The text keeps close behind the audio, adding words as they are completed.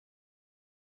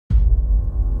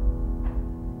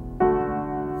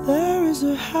is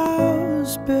a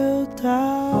house built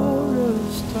out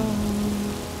of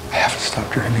stone. I haven't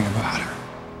stopped dreaming about her.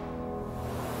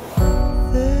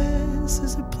 This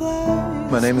is a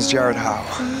place. My name is Jared Howe.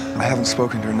 I haven't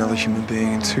spoken to another human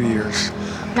being in 2 years.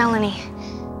 Melanie.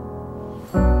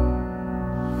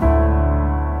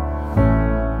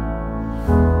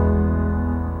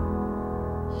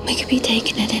 We could be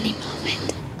taken at any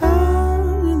moment.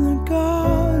 Out in the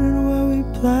garden where we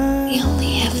play. We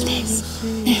only have this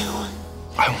now.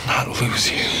 I will not lose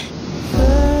you.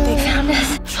 They found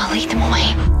us. We'll lead them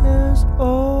away. There's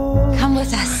all Come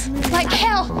with us. Like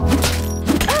hell.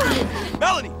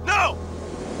 Melanie, no!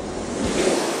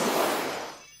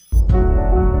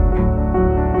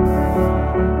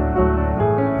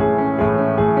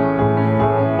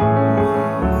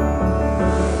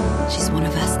 She's one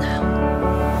of us now.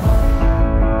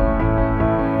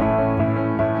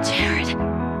 Jared.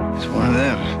 It's one of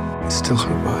them. It's still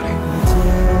her body.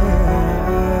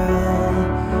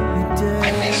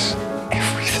 I miss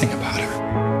everything about her.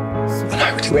 And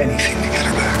I would do anything to get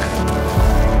her back.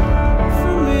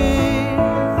 from me,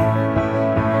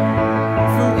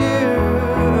 from you.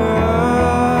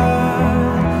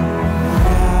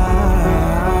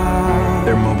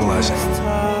 They're mobilizing.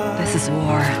 This is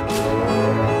war.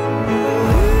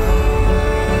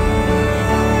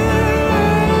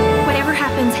 Whatever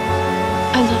happens,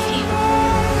 I love you.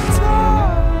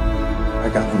 I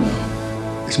gotta know.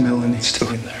 Is Melanie still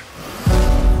in there?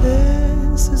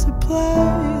 This is a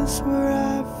place where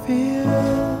I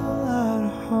feel